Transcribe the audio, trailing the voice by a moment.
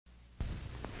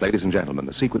Ladies and gentlemen,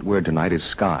 the secret word tonight is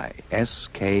sky.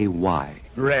 S-K-Y.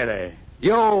 Really?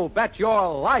 You bet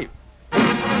your life.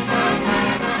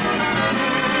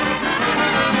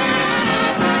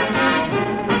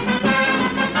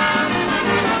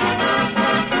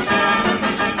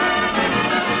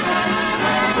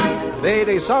 The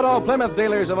DeSoto Plymouth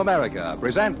Dealers of America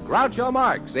present Groucho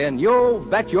Marx in You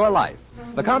Bet Your Life,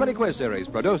 the comedy quiz series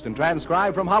produced and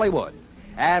transcribed from Hollywood.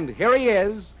 And here he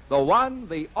is, the one,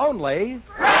 the only...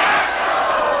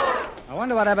 I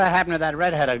wonder whatever happened to that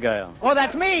red-headed girl. Oh,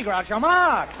 that's me, Groucho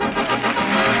Marx.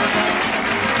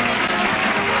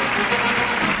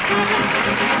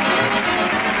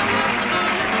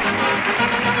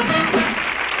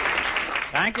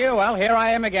 Thank you. Well, here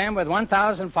I am again with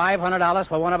 $1,500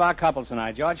 for one of our couples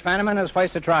tonight. George Fenneman is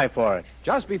first to try for it.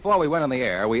 Just before we went on the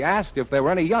air, we asked if there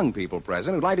were any young people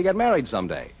present who'd like to get married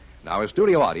someday. Now, our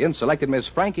studio audience selected Miss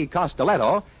Frankie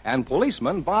Costelletto and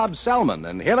policeman Bob Selman,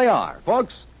 and here they are.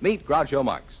 Folks, meet Groucho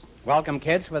Marx. Welcome,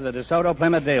 kids, for the DeSoto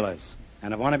Plymouth Dealers.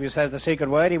 And if one of you says the secret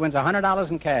word, he wins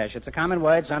 $100 in cash. It's a common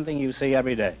word, something you see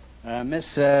every day.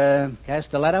 Miss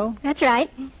Castelletto? That's right.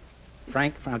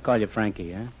 Frank? I'll call you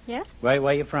Frankie, huh? Yes? Where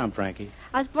are you from, Frankie?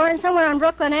 I was born somewhere on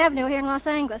Brooklyn Avenue here in Los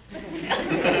Angeles.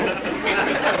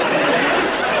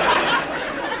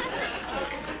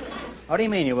 What do you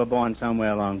mean you were born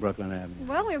somewhere along Brooklyn Avenue?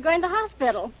 Well, we were going to the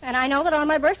hospital, and I know that on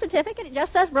my birth certificate it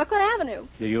just says Brooklyn Avenue.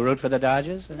 Do you root for the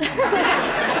Dodgers?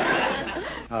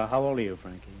 How old are you,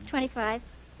 Frankie? 25.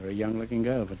 Very young-looking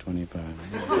girl for 25.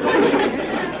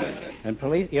 And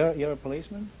you're a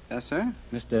policeman? Yes, sir.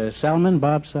 Mr. Selman,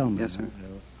 Bob Selman. Yes, sir.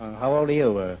 How old are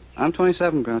you? I'm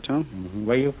 27, Groucho. Mm-hmm.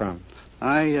 Where are you from?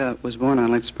 I was born on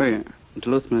Lake Superior, in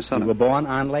Duluth, Minnesota. You were born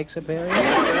on Lake Superior?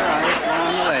 Yes, sir. I was born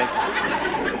on the lake.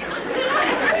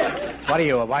 What are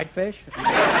you, a whitefish?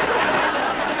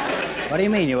 What do you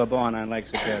mean you were born on Lake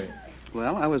Superior?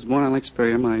 Well, I was born on Lake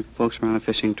Superior. My folks were on a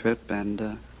fishing trip,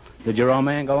 and... Did your old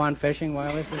man go on fishing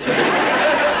while this was...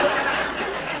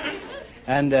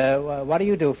 And what do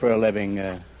you do for a living?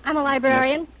 I'm a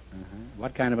librarian.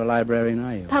 What kind of a librarian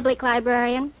are you? Public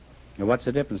librarian. Now, what's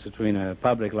the difference between a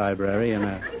public library and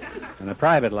a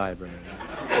private library?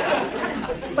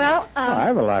 Well, I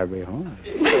have a library at home.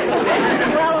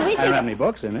 Well, we I don't have any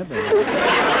books in it, but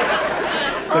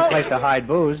good place to hide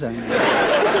booze. And...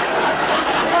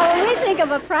 Well, when we think of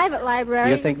a private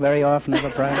library... You think very often of a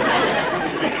private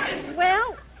library?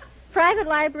 Well, private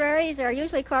libraries are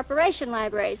usually corporation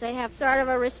libraries. They have sort of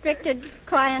a restricted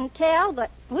clientele, but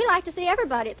we like to see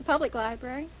everybody at the public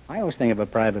library. I always think of a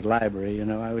private library, you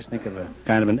know. I always think of a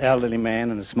kind of an elderly man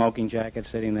in a smoking jacket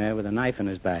sitting there with a knife in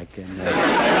his back. And,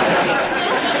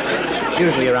 it's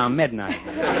usually around midnight.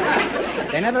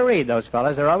 They never read, those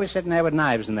fellas. They're always sitting there with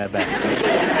knives in their back.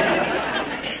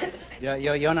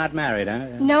 You're not married, huh?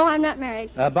 No, I'm not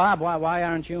married. Bob, why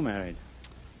aren't you married?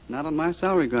 Not on my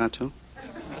salary, Groucho.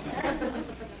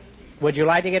 Would you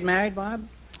like to get married, Bob?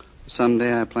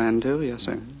 Someday I plan to, yes,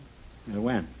 sir.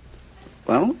 When?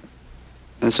 Well,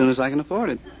 as soon as I can afford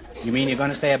it. You mean you're going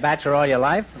to stay a bachelor all your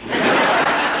life?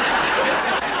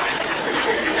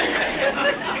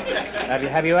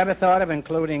 Have you ever thought of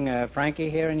including Frankie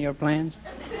here in your plans?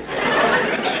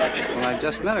 Well, I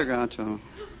just met her, Groucho.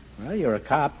 Well, you're a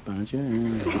cop, aren't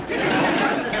you?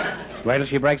 Wait till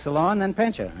she breaks the law and then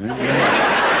pinch her.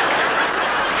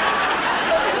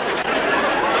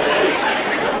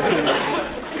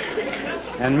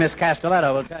 And Miss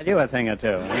Castelletto will tell you a thing or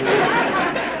two.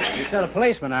 You're still a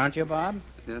policeman, aren't you, Bob?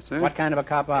 Yes, sir. What kind of a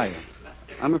cop are you?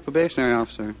 I'm a probationary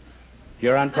officer.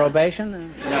 You're on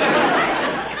probation?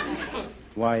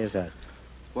 Why is that?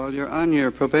 Well, you're on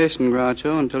your probation,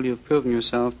 Groucho, until you've proven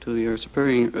yourself to your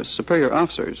superior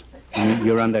officers.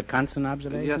 You're under constant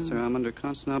observation? Yes, sir. I'm under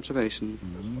constant observation.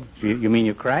 Mm-hmm. You mean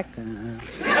you cracked? No,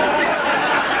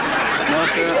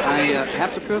 sir. I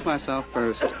have to prove myself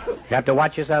first. You have to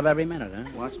watch yourself every minute, huh?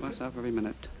 Watch myself every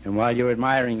minute. And while you're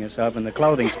admiring yourself in the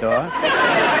clothing store,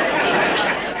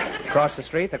 across the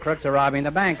street, the crooks are robbing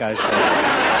the bank, I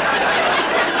suppose.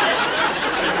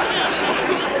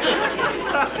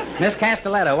 Miss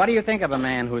Castelletto, what do you think of a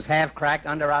man who's half-cracked,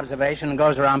 under observation, and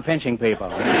goes around pinching people?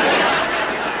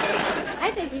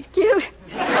 I think he's cute.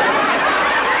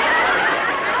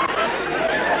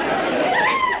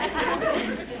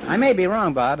 I may be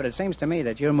wrong, Bob, but it seems to me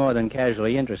that you're more than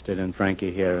casually interested in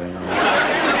Frankie here.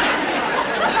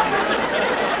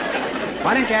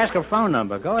 Why don't you ask her phone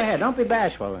number? Go ahead. Don't be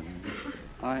bashful.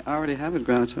 I already have it,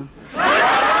 Groucho.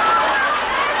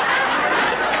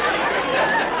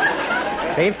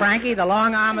 See, Frankie, the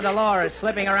long arm of the law is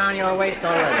slipping around your waist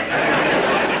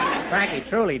already. Frankie,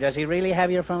 truly, does he really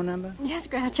have your phone number? Yes,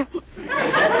 Groucho.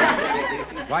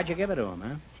 Why'd you give it to him,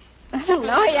 huh? I don't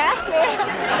know. He asked me.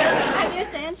 I'm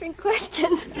used to answering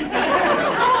questions.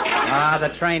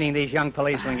 The training these young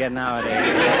policemen get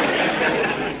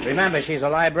nowadays. Remember, she's a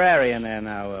librarian there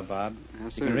now, Bob.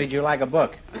 Yes, She can sir. read you like a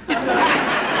book.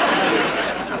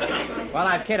 Well,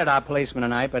 I've kidded our policeman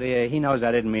tonight, but he knows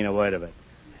I didn't mean a word of it.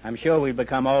 I'm sure we've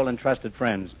become old and trusted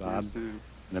friends, Bob. Yes, sir.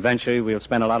 And eventually we'll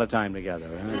spend a lot of time together.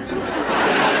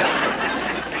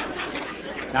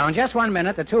 Now, in just 1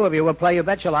 minute, the two of you will play You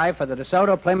Bet Your Life for the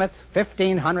DeSoto Plymouth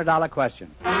 $1,500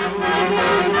 question.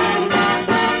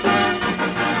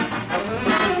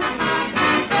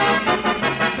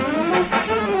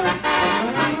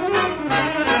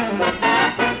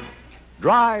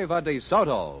 Drive a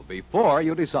DeSoto before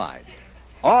you decide.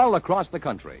 All across the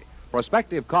country,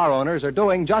 prospective car owners are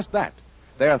doing just that.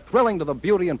 They're thrilling to the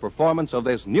beauty and performance of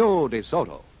this new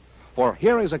DeSoto. For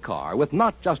here is a car with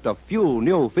not just a few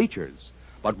new features,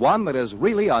 but one that is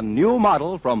really a new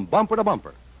model from bumper to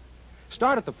bumper.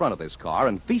 Start at the front of this car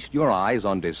and feast your eyes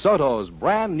on DeSoto's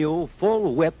brand new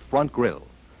full-width front grille.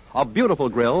 A beautiful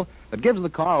grille that gives the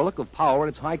car a look of power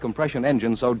its high-compression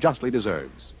engine so justly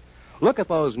deserves. Look at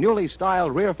those newly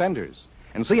styled rear fenders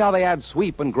and see how they add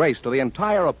sweep and grace to the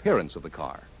entire appearance of the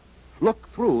car. Look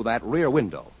through that rear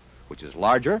window, which is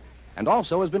larger and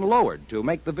also has been lowered to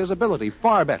make the visibility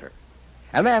far better.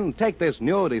 And then take this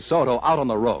new DeSoto out on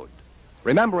the road.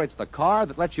 Remember, it's the car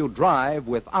that lets you drive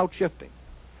without shifting.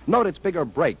 Note its bigger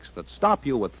brakes that stop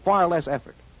you with far less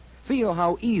effort. Feel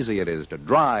how easy it is to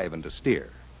drive and to steer.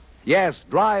 Yes,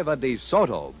 drive a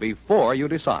DeSoto before you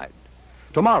decide.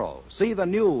 Tomorrow, see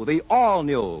the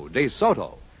all-new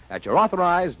DeSoto at your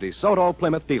authorized DeSoto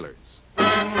Plymouth dealers.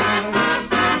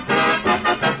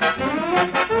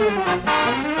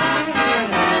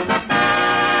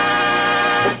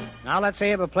 Now let's see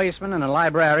if a policeman and a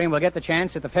librarian will get the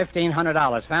chance at the $1,500.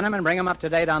 Fenneman, bring them up to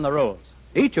date on the rules.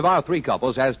 Each of our three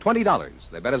couples has $20.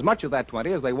 They bet as much of that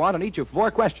 20 as they want on each of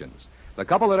 4 questions. The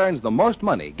couple that earns the most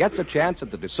money gets a chance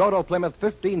at the DeSoto Plymouth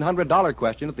 $1,500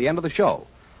 question at the end of the show.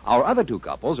 Our other 2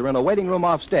 couples are in a waiting room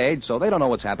off stage, so they don't know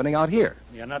what's happening out here.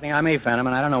 You're nothing on me,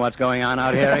 Fenneman. I don't know what's going on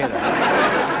out here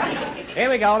either. Here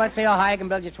we go. Let's see how high I can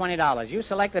build you $20. You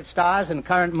selected stars in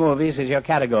current movies as your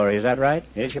category. Is that right?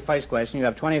 Here's your first question. You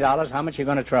have $20. How much are you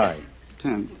going to try?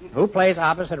 10. Who plays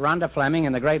opposite Rhonda Fleming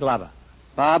in The Great Lover?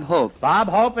 Bob Hope. Bob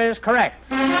Hope is correct.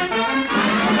 And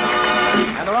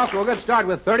they're off to a good start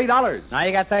with $30. Now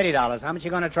you got $30. How much are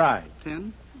you going to try?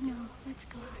 10. No, let's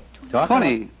go. Talk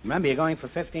 20. about- Remember, you're going for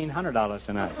 $1,500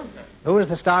 tonight. Who is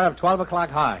the star of 12 O'Clock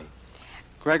High?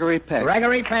 Gregory Peck.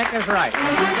 Gregory Peck is right.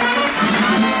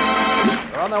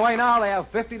 They're on their way now. They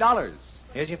have $50.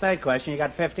 Here's your third question. You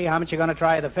got 50. How much are you going to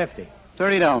try the 50?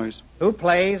 $30. Who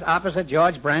plays opposite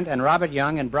George Brent and Robert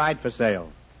Young in Bride for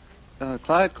Sale?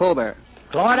 Claudette Colbert.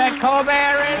 Claudette Colbert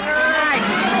is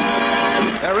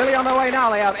right. They're really on their way now.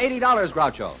 They have $80,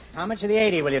 Groucho. How much of the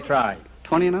 80 will you try?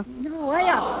 20 enough? No, way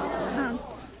up.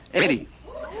 80.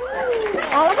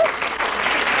 All of it?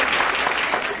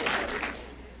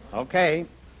 Okay.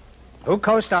 Who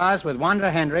co-stars with Wanda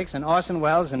Hendricks and Orson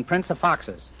Welles in Prince of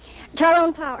Foxes?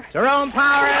 Tyrone Power. Tyrone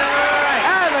Power is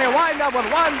right. And they wind up with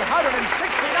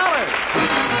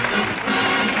 $160.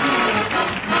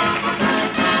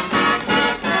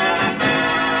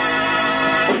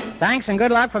 Thanks and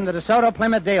good luck from the DeSoto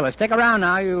Plymouth dealer. Stick around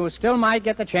now. You still might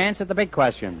get the chance at the big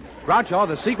question. Groucho,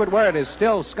 the secret word is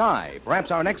still sky.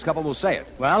 Perhaps our next couple will say it.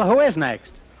 Well, who is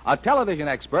next? A television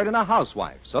expert and a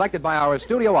housewife, selected by our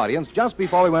studio audience just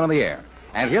before we went on the air.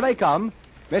 And here they come.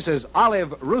 Mrs. Olive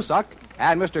Rusuck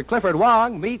and Mr. Clifford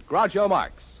Wong meet Groucho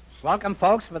Marx. Welcome,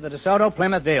 folks, for the DeSoto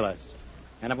Plymouth dealers.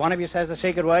 And if one of you says the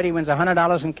secret word, he wins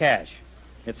 $100 in cash.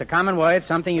 It's a common word,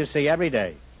 something you see every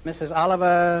day. Mrs.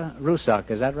 Oliver Rusuck,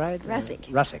 is that right? Russick.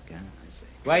 Russick. I see.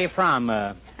 Where are you from?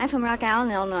 I'm from Rock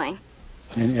Island, Illinois.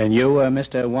 And you,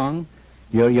 Mr. Wong?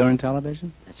 You're in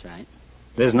television? That's right.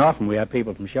 It isn't often we have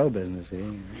people from show business here.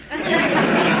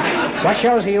 What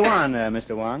shows are you on,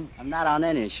 Mr. Wong? I'm not on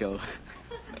any show.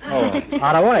 Oh,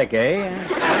 out of work, eh?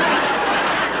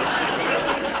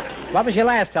 What was your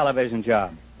last television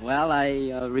job? Well, I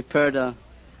repaired a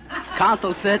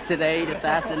console set this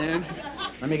afternoon.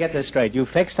 Let me get this straight. You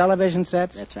fix television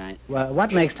sets? That's right. Well,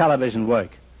 what makes television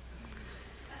work?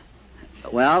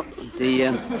 Well,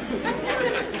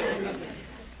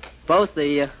 both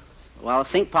the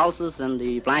sync pulses and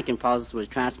the blanking pulses were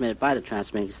transmitted by the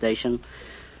transmitting station.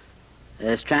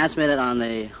 It's transmitted on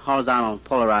the horizontal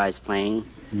polarized plane,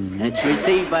 and it's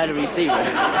received by the receiver.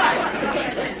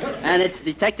 And it's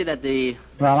detected at the...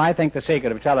 Well, I think the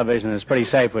secret of television is pretty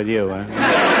safe with you.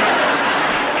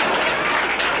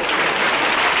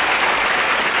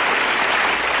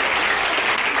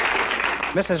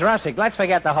 Mrs. Russick, let's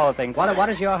forget the whole thing. What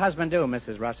does your husband do,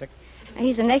 Mrs. Russick?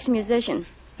 He's an ex-musician.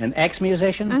 An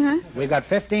ex-musician? Mm-hmm. We've got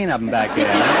 15 of them back here.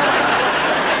 Be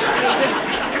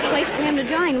a good place for him to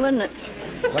join, wouldn't it?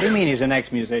 What do you mean he's an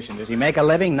ex-musician? Does he make a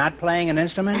living not playing an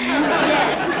instrument?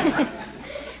 Yes.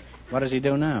 What does he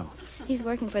do now? He's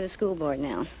working for the school board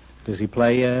now. Does he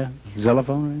play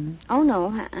xylophone or anything? Oh,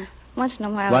 no. Once in a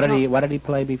while. What did he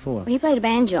play before? He played a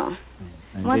banjo.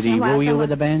 And Once did he in a while, woo you someone- with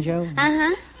the banjo?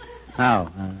 Uh-huh.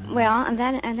 How? Well, and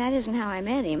that isn't how I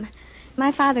met him.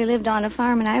 My father lived on a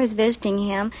farm, and I was visiting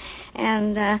him,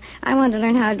 and I wanted to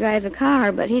learn how to drive the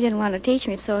car, but he didn't want to teach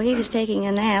me, so he was taking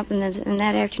a nap, and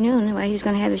that afternoon, he was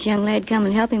going to have this young lad come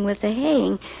and help him with the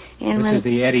haying. And This is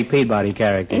the Eddie Peabody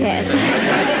character. Yes.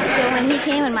 So when he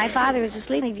came and my father was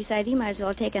asleep, he decided he might as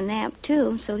well take a nap,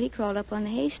 too, so he crawled up on the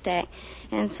haystack.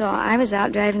 And so I was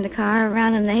out driving the car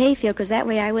around in the hayfield, because that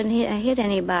way I wouldn't hit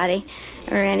anybody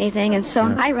or anything, and so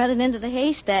I run it into the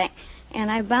haystack. And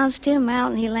I bounced him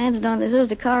out, and he landed on the hood of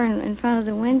the car in front of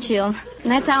the windshield. And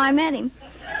that's how I met him.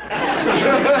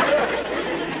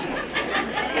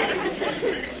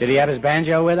 Did he have his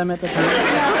banjo with him at the time?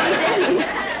 No, he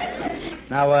didn't.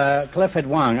 Now, Clifford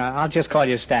Wong, I'll just call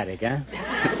you Static, huh?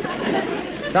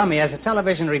 Tell me, as a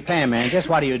television repairman, just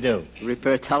what do you do?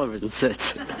 Repair television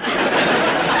sets.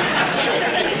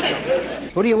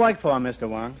 Who do you work for, Mr.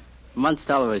 Wong? Munch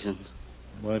Television.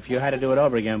 Well, if you had to do it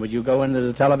over again, would you go into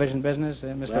the television business,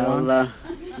 Mr. Wong? Well,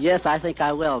 yes, I think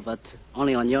I will, but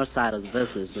only on your side of the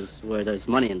business is where there's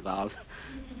money involved.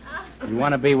 You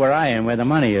want to be where I am, where the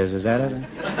money is that it?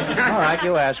 All right,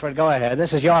 you asked for it. Go ahead.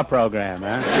 This is your program,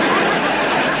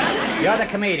 huh? You're the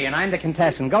comedian. I'm the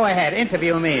contestant. Go ahead.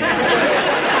 Interview me.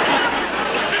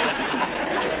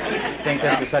 Think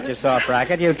this is such a soft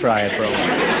racket? You try it for a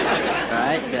while. All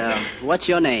right, what's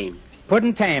your name?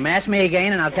 Puddin' tame. Ask me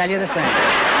again, and I'll tell you the same.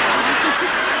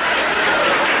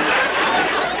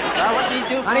 Well, what do you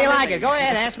do for How do you a like living? it? Go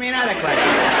ahead. Ask me another question.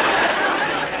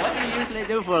 What do you usually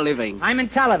do for a living? I'm in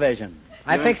television.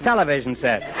 I fix television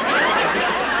sets.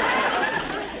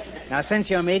 Now, since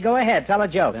you're me, go ahead. Tell a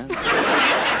joke. Huh?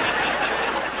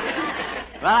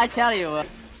 Well, I tell you,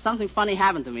 something funny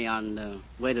happened to me on the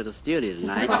way to the studio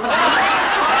tonight.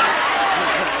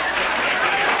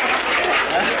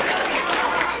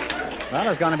 Well,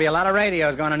 there's going to be a lot of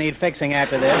radios going to need fixing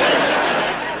after this.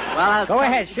 Well, Go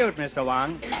ahead. Shoot, Mr.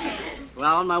 Wong.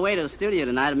 Well, on my way to the studio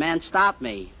tonight, a man stopped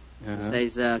me. Uh-huh.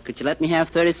 Says, could you let me have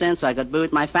 30 cents so I could be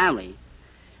with my family?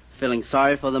 Feeling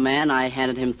sorry for the man, I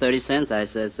handed him 30 cents. I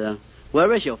said,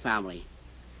 where is your family?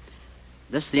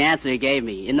 This is the answer he gave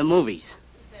me, in the movies.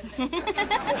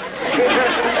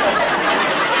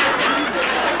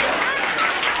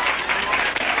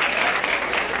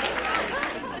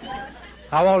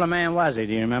 How old a man was he?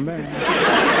 Do you remember? No,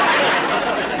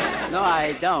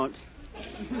 I don't.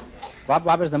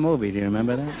 What was the movie? Do you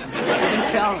remember that? You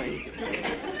didn't tell me.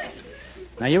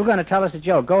 Now, you were going to tell us a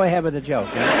joke. Go ahead with the joke.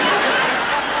 Huh?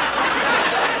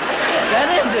 That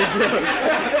is the joke.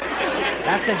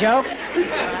 That's the joke?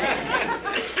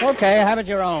 Okay, have it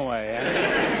your own way.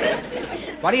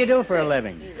 Huh? What do you do for a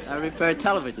living? I repair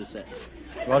television sets.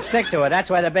 Well, stick to it. That's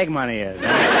where the big money is.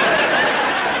 Huh?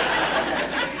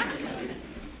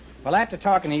 Well, after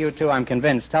talking to you two, I'm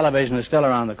convinced television is still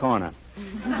around the corner.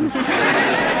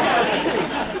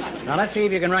 Now, let's see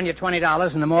if you can run your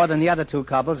 $20 into more than the other two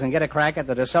couples and get a crack at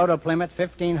the DeSoto Plymouth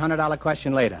 $1,500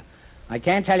 question later. I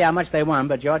can't tell you how much they won,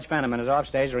 but George Fenneman is off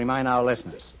stage to remind our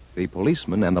listeners. The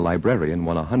policeman and the librarian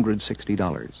won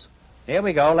 $160. Here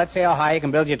we go. Let's see how high you can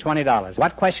build your $20.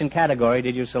 What question category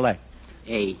did you select?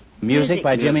 A. Music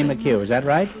by Jimmy Music. McHugh. Is that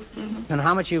right? Mm-hmm. And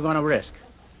how much are you going to risk?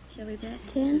 Shall we bet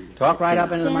 10? Talk right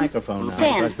up into the 10? microphone now,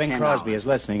 10. because Bing $10. Crosby is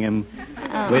listening, and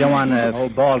Oh. we don't want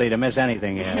old Baldy to miss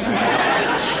anything here.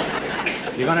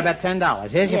 You're going to bet $10.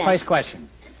 Here's your Yes. first question.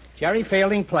 Jerry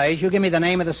Fielding plays. You give me the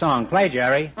name of the song. Play,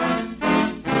 Jerry.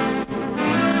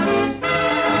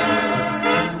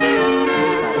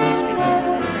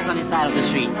 Sunny side of the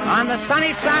street. On the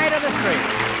sunny side of the street.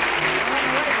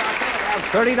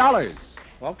 $30.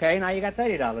 Okay, now you got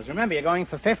 $30. Remember, you're going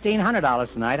for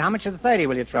 $1,500 tonight. How much of the 30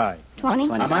 will you try? 20?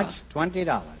 How much?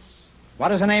 $20.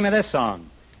 What is the name of this song?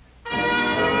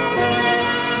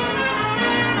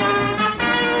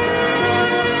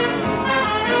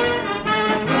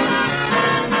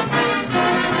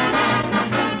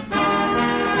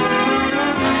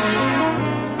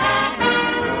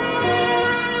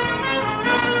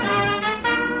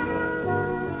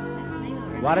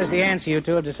 What is the answer you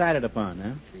two have decided upon,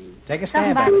 huh? Take a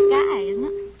Something stab about at it. sky, isn't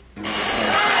it?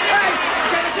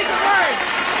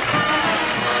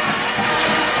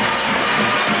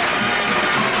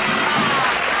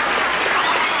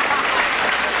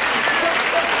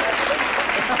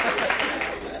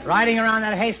 Riding around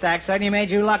that haystack certainly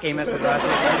made you lucky, Mr. Dorsey.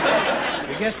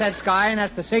 You just said sky, and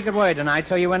that's the secret word tonight,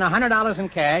 so you win $100 in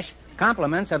cash,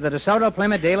 compliments of the DeSoto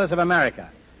Plymouth Dealers of America.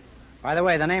 By the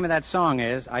way, the name of that song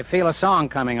is I Feel a Song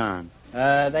Coming On.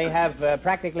 They have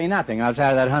practically nothing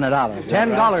outside of that $100.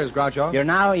 $10,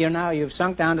 Groucho. You've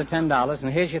sunk down to $10,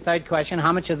 and here's your third question.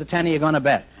 How much of the 10 are you going to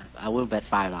bet? I will bet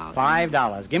 $5.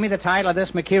 $5. Give me the title of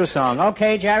this McHugh song.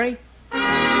 Okay, Jerry?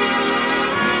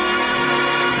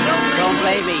 Don't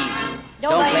blame me.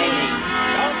 Don't blame blame me. me.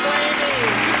 Don't blame me.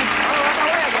 Oh, on the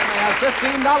way again. They have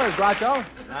 $15, Groucho.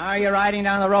 Now you're riding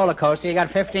down the roller coaster. You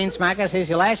got 15 smackers. Here's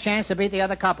your last chance to beat the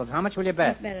other couples. How much will you bet?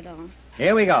 Let's bet it all.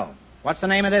 Here we go. What's the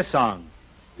name of this song?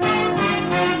 I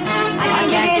can't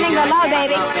do anything but love,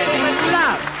 baby.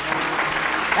 Love.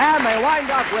 And they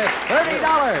wind up with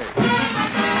 $30.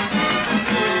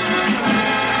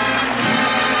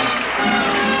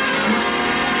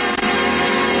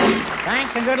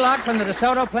 Thanks and good luck from the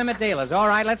DeSoto Plymouth Dealers. All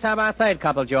right, let's have our third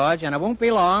couple, George, and it won't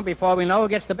be long before we know who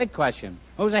gets the big question.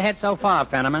 Who's ahead so far,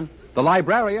 Fenneman? The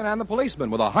librarian and the policeman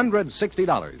with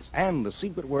 $160. And the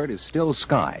secret word is still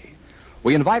sky.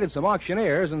 We invited some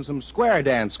auctioneers and some square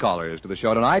dance callers to the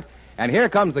show tonight, and here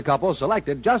comes the couple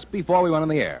selected just before we went on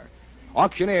the air.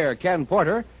 Auctioneer Ken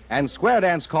Porter and square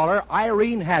dance caller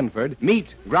Irene Hanford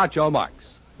meet Groucho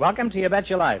Marx. Welcome to You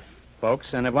Bet Your Life,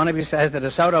 folks, and if one of you says the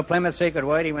DeSoto Plymouth secret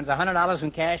word, he wins $100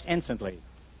 in cash instantly.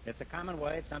 It's a common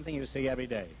word, something you see every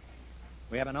day.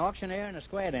 We have an auctioneer and a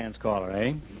square dance caller,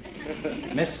 eh?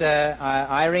 Miss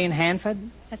Irene Hanford?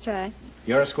 That's right.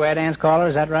 You're a square dance caller,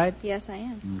 is that right? Yes, I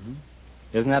am. Mm-hmm.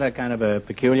 Isn't that a kind of a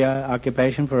peculiar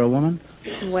occupation for a woman?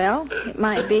 Well, it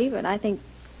might be, but I think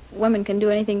women can do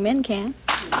anything men can.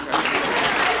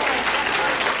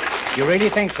 You really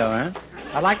think so, huh?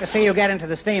 I'd like to see you get into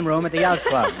the steam room at the Elks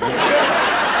Club.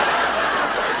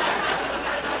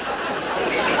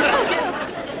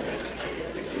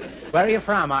 Where are you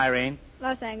from, Irene?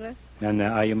 Los Angeles. And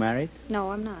are you married?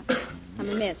 No, I'm not. I'm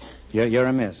a miss. You're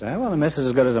a miss, huh? Well, a miss is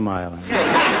as good as a mile.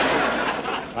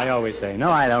 I always say.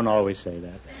 No, I don't always say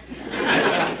that.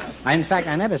 In fact,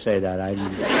 I never say that. I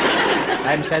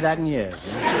haven't said that in years.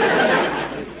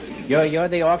 You're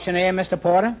the auctioneer, Mr.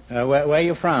 Porter? Where are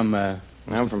you from?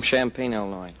 I'm from Champaign,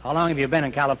 Illinois. How long have you been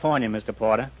in California, Mr.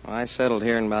 Porter? Well, I settled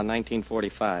here in about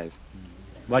 1945.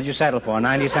 What'd you settle for?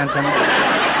 90 cents in the...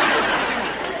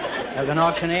 As an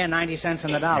auctioneer, 90 cents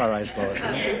in the dollar, I suppose.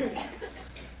 Huh?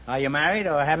 Are you married,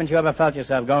 or haven't you ever felt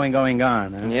yourself going,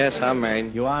 gone? Huh? Yes, I'm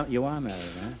married. You are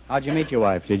married, huh? How'd you meet your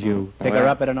wife? Did you pick her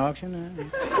up at an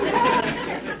auction?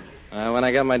 When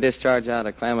I got my discharge out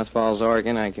of Klamath Falls,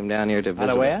 Oregon, I came down here to visit. Out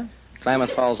of where?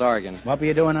 Klamath Falls, Oregon. What were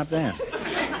you doing up there?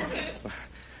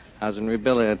 I was in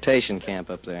rehabilitation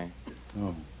camp up there.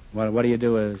 Oh. What do you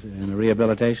do in a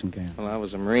rehabilitation camp? Well, I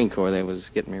was a Marine Corps. They was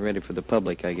getting me ready for the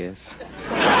public, I guess.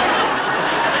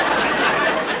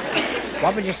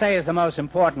 What would you say is the most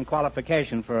important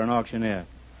qualification for an auctioneer?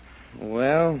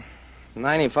 Well,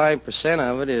 95%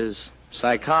 of it is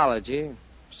psychology,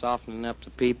 softening up the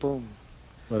people.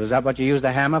 Well, is that what you use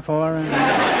the hammer for?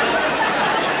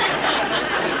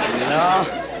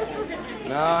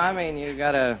 No, I mean, you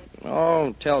gotta,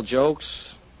 tell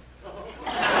jokes.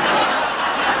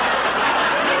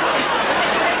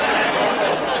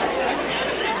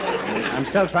 I'm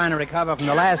still trying to recover from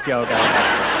the last joke I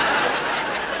had.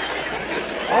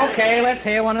 Okay, let's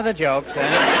hear one of the jokes,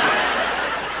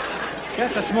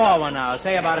 Just a small one now.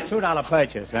 Say about a $2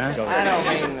 purchase, huh? I don't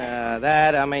mean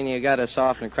that. I mean, you got to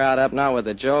soften the crowd up, not with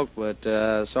a joke, but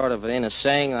sort of in a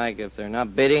saying, like if they're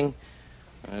not bidding,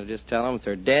 just tell them if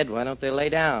they're dead, why don't they lay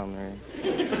down? Or...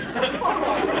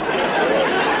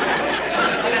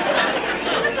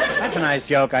 That's a nice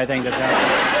joke, I think, to tell.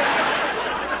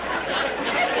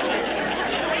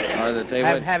 Or that they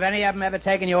would... Have any of them ever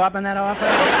taken you up on that offer?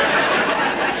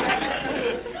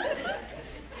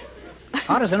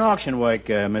 How does an auction work,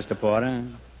 Mr. Porter?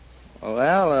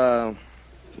 Well,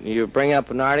 you bring up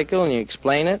an article and you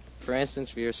explain it. For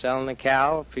instance, if you're selling a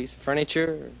cow, a piece of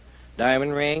furniture, a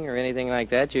diamond ring, or anything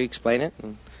like that, you explain it.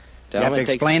 And tell you have them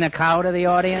to explain a cow to the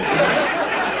audience?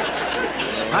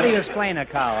 How do you explain a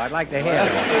cow? I'd like to hear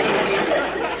that.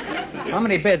 How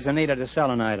many bids are needed to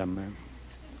sell an item?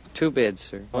 2 bids,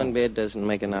 sir. 1 bid doesn't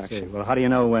make an auction. Well, how do you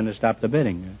know when to stop the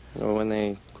bidding? Or when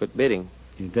they quit bidding.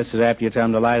 This is after you tell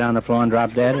them to lie down on the floor and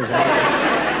drop dead, is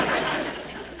that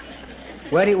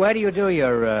Where do you do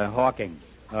your hawking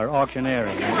or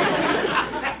auctioneering?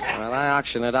 Well, I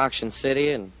auction at Auction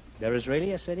City, and... There is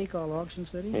really a city called Auction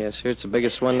City? Yes, sir. It's the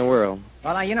biggest one in the world.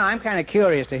 Well, I'm kind of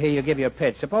curious to hear you give your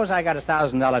pitch. Suppose I got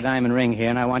 $1,000 diamond ring here,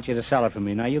 and I want you to sell it for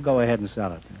me. Now, you go ahead and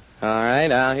sell it. All right,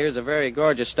 now, here's a very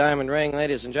gorgeous diamond ring,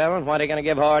 ladies and gentlemen. What are you going to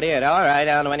give Horty it? All right,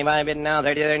 down 25 bidding now,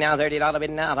 30 there now, $30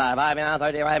 bidding now, 5 now,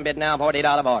 35 bidding now,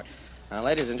 $40 board. Now,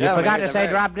 ladies and You gentlemen... forgot to say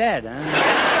drop dead, huh?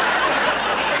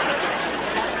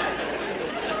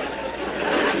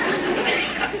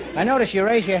 I notice you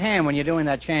raise your hand when you're doing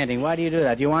that chanting. Why do you do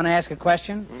that? Do you want to ask a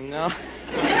question? No.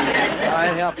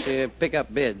 Well, it helps you pick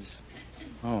up bids.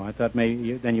 Oh, I thought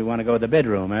maybe then you want to go to the bid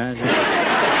room, huh?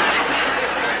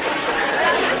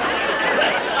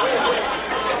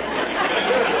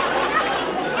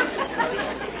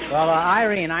 Well,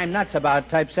 Irene, I'm nuts about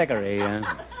typesickery.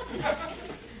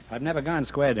 I've never gone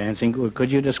square dancing.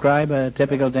 Could you describe a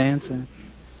typical dance?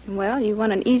 Well, you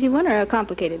want an easy one or a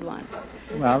complicated one?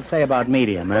 Well, say about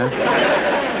medium, huh?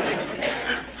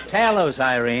 Tear loose,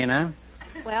 Irene, huh?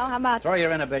 Well, how about... Throw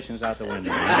your inhibitions out the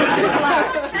window.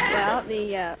 Well,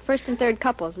 the first and third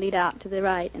couples lead out to the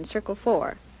right in circle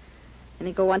 4. And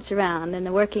they go once around, and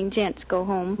the working gents go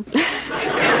home.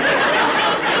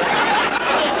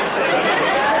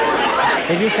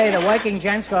 Did you say the working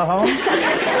gents go home?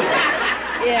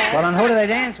 Yeah. Well, and who do they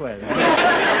dance with?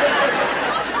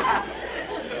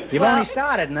 You've only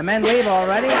started, and the men leave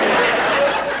already?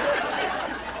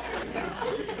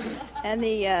 And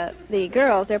the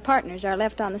girls, their partners, are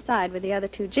left on the side with the other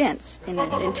two gents in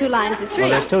 2 lines of 3.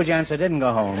 Well, there's 2 gents that didn't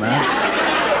go home,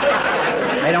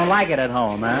 huh? They don't like it at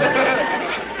home, huh?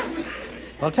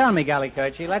 Well, tell me,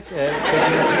 Gallicurci,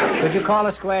 could you call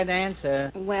a square dance?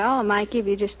 Well, I might give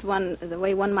you just the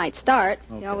way one might start.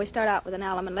 Okay. You always start out with an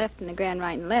element left and a grand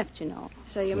right and left, you know.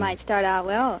 So you might start out,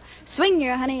 well, swing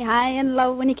your honey high and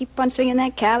low when you keep on swinging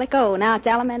that calico. Now it's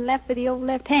element left with the old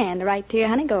left hand. Right to your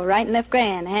honey, go right and left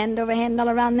grand. Hand over hand all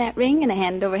around that ring and a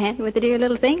hand over hand with the dear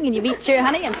little thing. And you beat your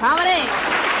honey and promenade.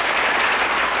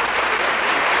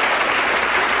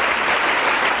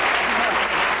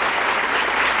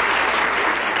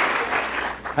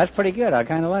 That's pretty good. I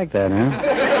kind of like that,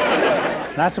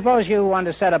 huh? Now, suppose you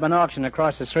wanted to set up an auction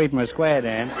across the street from a square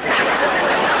dance.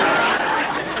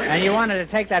 And you wanted to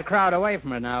take that crowd away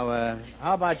from it. Now,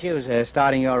 how about you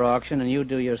starting your auction and you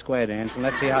do your square dance, and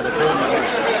let's see how the two goes.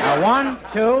 Now, 1,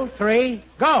 2, 3,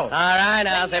 go! All right,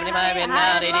 now, 75 bidding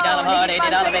now, $80 board,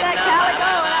 $80 bidding now,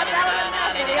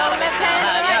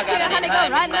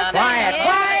 $5 Quiet,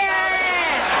 quiet!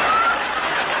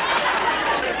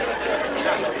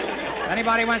 If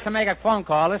anybody wants to make a phone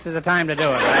call, this is the time to do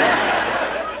it,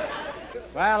 right?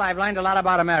 Well, I've learned a lot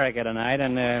about America tonight,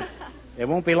 and it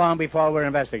won't be long before we're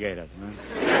investigated.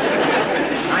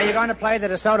 Now, you're going to play the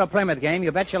DeSoto Plymouth game.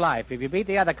 You bet your life. If you beat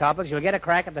the other couples, you'll get a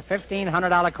crack at the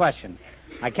 $1,500 question.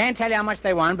 I can't tell you how much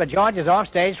they won, but George is off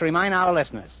stage to remind our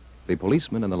listeners. The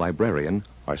policeman and the librarian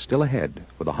are still ahead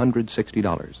with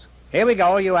 $160. Here we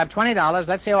go. You have $20.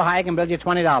 Let's see how high I can build you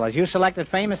 $20. You selected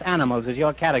famous animals as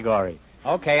your category.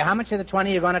 Okay, how much of the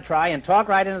 20 you're going to try? And talk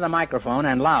right into the microphone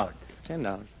and loud.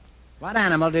 $10. What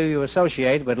animal do you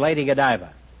associate with Lady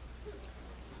Godiva?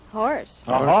 Horse.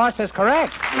 A horse is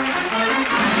correct.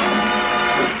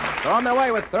 They're on their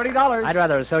way with $30. I'd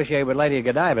rather associate with Lady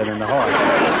Godiva than the horse.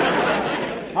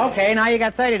 Okay, now you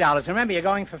got $30. Remember, you're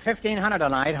going for $1,500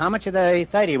 tonight. How much of the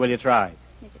 30 will you try?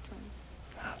 Make it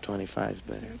 25's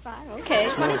better. 25.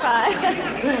 Okay,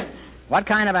 25. What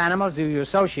kind of animals do you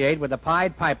associate with the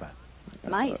Pied Piper?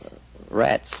 Mice.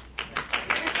 Rats. They're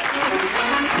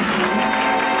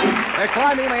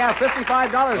climbing. They have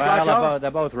 $55, Well, Groucho.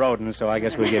 they're both rodents, so I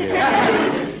guess we'll give you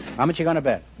How much you going to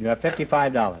bet? You have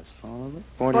 $55. All of it?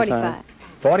 45.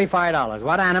 $45.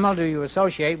 What animal do you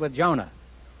associate with Jonah?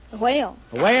 A whale.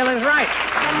 The whale is right.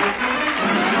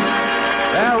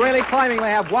 They're really climbing.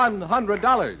 They have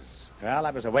 $100. Well,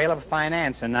 that was a whale of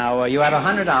finance, and now you have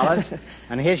 $100,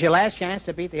 and here's your last chance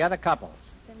to beat the other couples.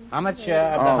 How much of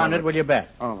the 100 will you bet?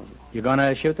 Oh. You going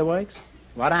to shoot the works?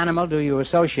 What animal do you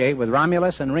associate with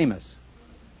Romulus and Remus?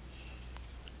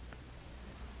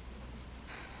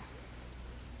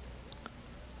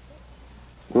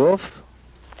 Wolf.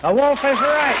 A wolf is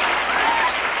right.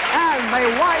 And they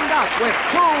wind up with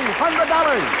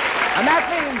 $200. And that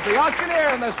means the auctioneer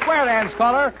and the square dance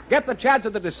caller get the chance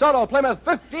at the DeSoto Plymouth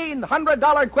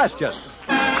 $1,500 question.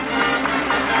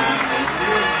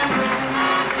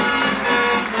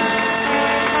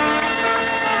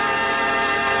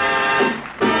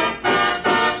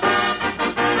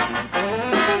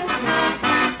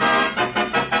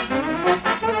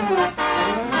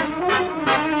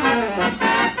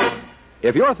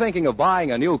 If you're thinking of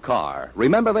buying a new car,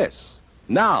 remember this.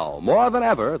 Now, more than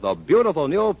ever, the beautiful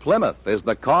new Plymouth is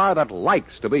the car that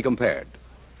likes to be compared.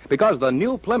 Because the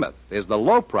new Plymouth is the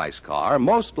low-price car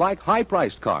most like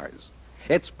high-priced cars.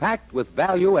 It's packed with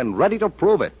value and ready to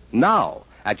prove it now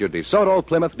at your DeSoto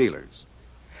Plymouth dealers.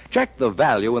 Check the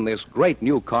value in this great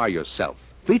new car yourself,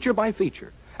 feature by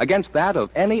feature, against that of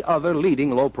any other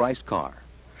leading low-priced car.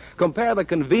 Compare the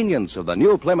convenience of the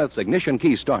new Plymouth's ignition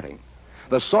key starting,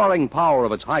 the soaring power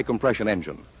of its high-compression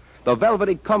engine, the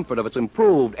velvety comfort of its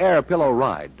improved air pillow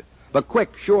ride, the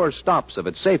quick, sure stops of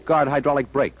its safeguard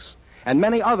hydraulic brakes, and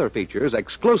many other features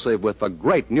exclusive with the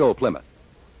great new Plymouth.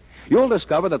 You'll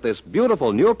discover that this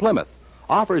beautiful new Plymouth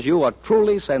offers you a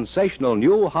truly sensational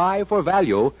new high for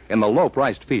value in the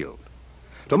low-priced field.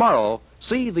 Tomorrow,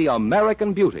 see the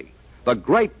American beauty, the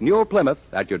great new Plymouth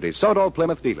at your DeSoto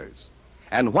Plymouth dealers.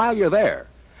 And while you're there,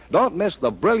 don't miss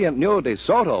the brilliant new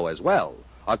DeSoto as well,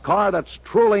 a car that's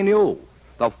truly new,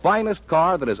 the finest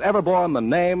car that has ever borne the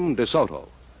name DeSoto.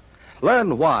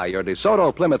 Learn why your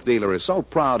DeSoto Plymouth dealer is so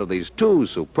proud of these two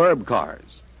superb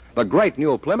cars, the great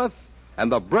new Plymouth and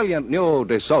the brilliant new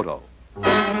DeSoto.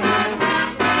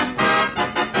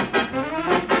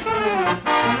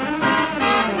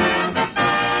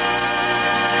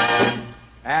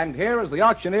 And here is the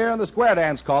auctioneer and the square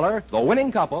dance caller, the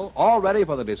winning couple, all ready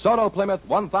for the DeSoto Plymouth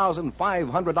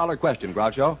 $1,500 question,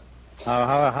 Groucho.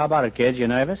 How about it, kids? You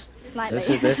nervous?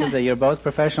 Slightly. You're both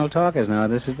professional talkers now.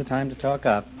 This is the time to talk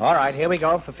up. All right, here we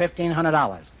go for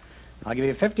 $1,500. I'll give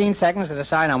you 15 seconds to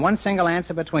decide on one single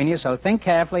answer between you, so think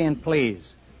carefully and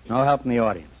please, no help from the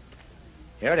audience.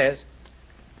 Here it is.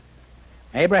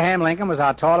 Abraham Lincoln was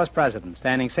our tallest president,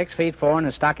 standing 6 feet 4 in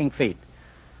his stocking feet.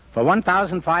 For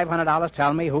 $1,500,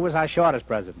 tell me, who was our shortest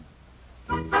president?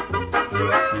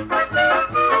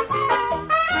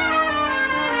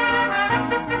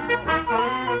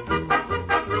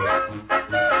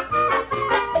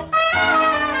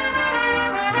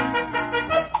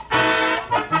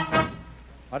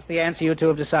 What's the answer you two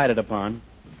have decided upon?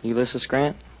 Ulysses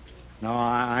Grant? No,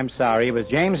 I'm sorry. It was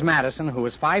James Madison, who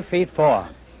was 5 feet 4.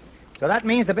 So that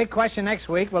means the big question next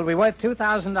week will be worth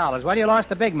 $2,000. Well, you lost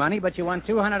the big money, but you won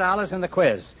 $200 in the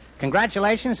quiz.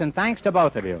 Congratulations, and thanks to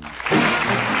both of you.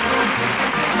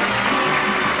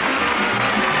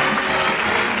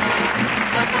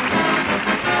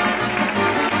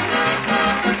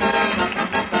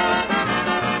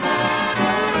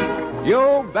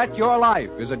 You Bet Your Life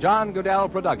is a John Goodell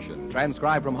production,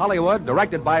 transcribed from Hollywood,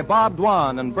 directed by Bob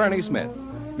Dwan and Bernie Smith.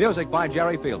 Music by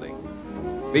Jerry Fielding.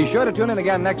 Be sure to tune in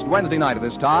again next Wednesday night at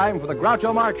this time for the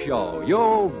Groucho Marx Show,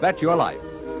 You Bet Your Life,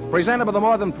 presented by the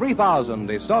more than 3,000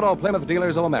 DeSoto Plymouth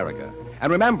dealers of America.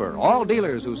 And remember, all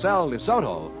dealers who sell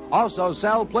DeSoto also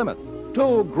sell Plymouth,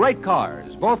 two great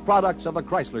cars, both products of the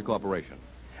Chrysler Corporation.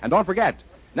 And don't forget,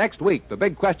 next week the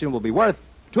big question will be worth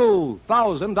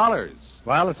 $2,000.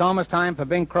 Well, it's almost time for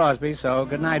Bing Crosby, so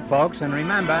good night, folks. And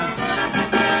remember,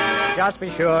 just be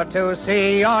sure to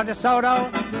see your DeSoto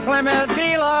Plymouth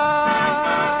dealer.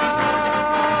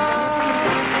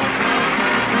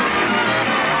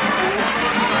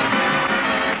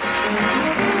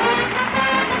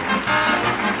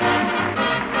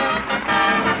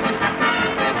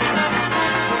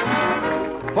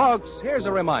 Folks, here's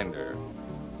a reminder.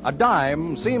 A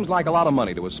dime seems like a lot of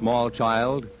money to a small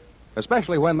child,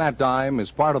 especially when that dime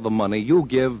is part of the money you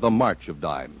give the March of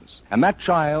Dimes. And that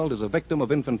child is a victim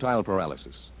of infantile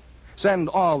paralysis. Send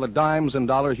all the dimes and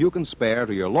dollars you can spare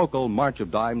to your local March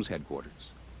of Dimes headquarters.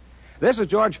 This is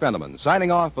George Fenneman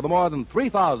signing off for the more than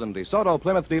 3,000 DeSoto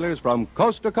Plymouth dealers from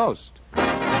coast to coast.